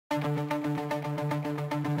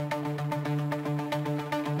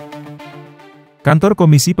Kantor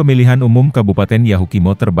Komisi Pemilihan Umum Kabupaten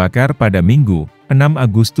Yahukimo terbakar pada Minggu, 6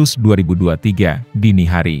 Agustus 2023, dini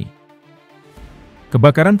hari.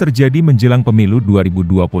 Kebakaran terjadi menjelang Pemilu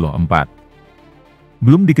 2024.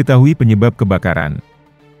 Belum diketahui penyebab kebakaran.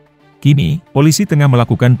 Kini, polisi tengah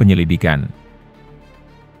melakukan penyelidikan.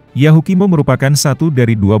 Yahukimo merupakan satu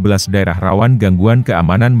dari 12 daerah rawan gangguan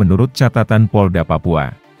keamanan menurut catatan Polda Papua.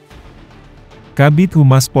 Kabid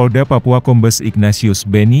Humas Polda Papua Kombes Ignatius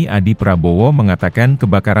Beni Adi Prabowo mengatakan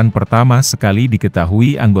kebakaran pertama sekali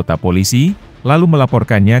diketahui anggota polisi, lalu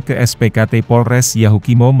melaporkannya ke SPKT Polres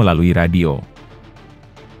Yahukimo melalui radio.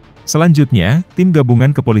 Selanjutnya, tim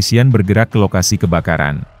gabungan kepolisian bergerak ke lokasi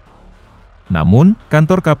kebakaran. Namun,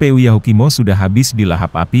 kantor KPU Yahukimo sudah habis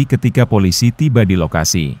dilahap api ketika polisi tiba di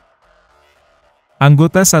lokasi.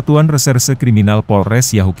 Anggota Satuan Reserse Kriminal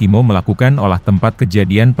Polres Yahukimo melakukan olah tempat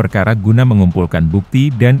kejadian perkara guna mengumpulkan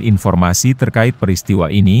bukti dan informasi terkait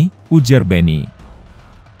peristiwa ini, ujar Beni.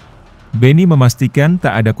 Beni memastikan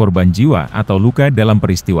tak ada korban jiwa atau luka dalam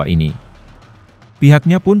peristiwa ini.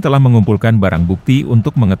 Pihaknya pun telah mengumpulkan barang bukti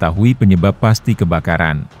untuk mengetahui penyebab pasti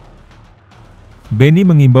kebakaran. Beni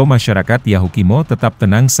mengimbau masyarakat Yahukimo tetap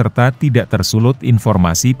tenang serta tidak tersulut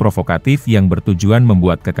informasi provokatif yang bertujuan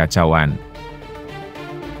membuat kekacauan.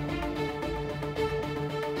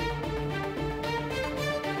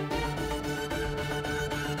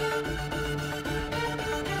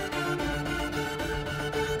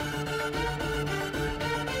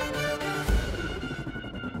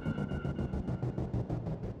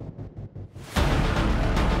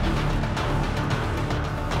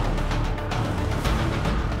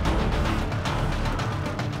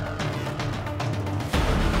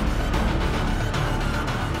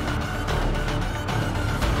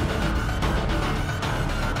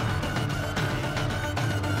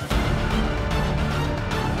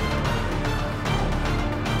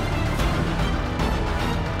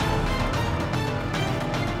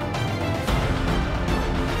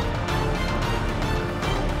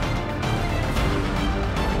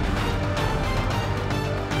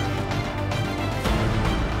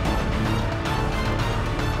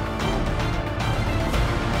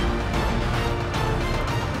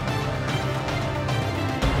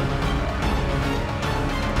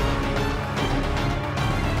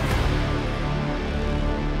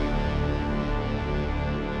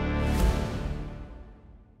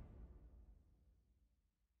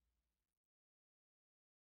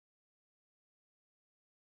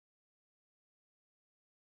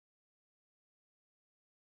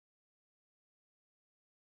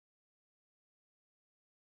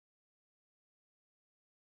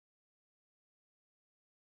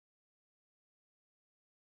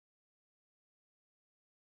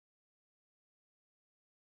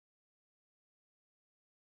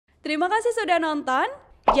 Terima kasih sudah nonton,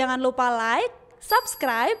 jangan lupa like,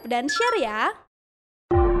 subscribe, dan share ya!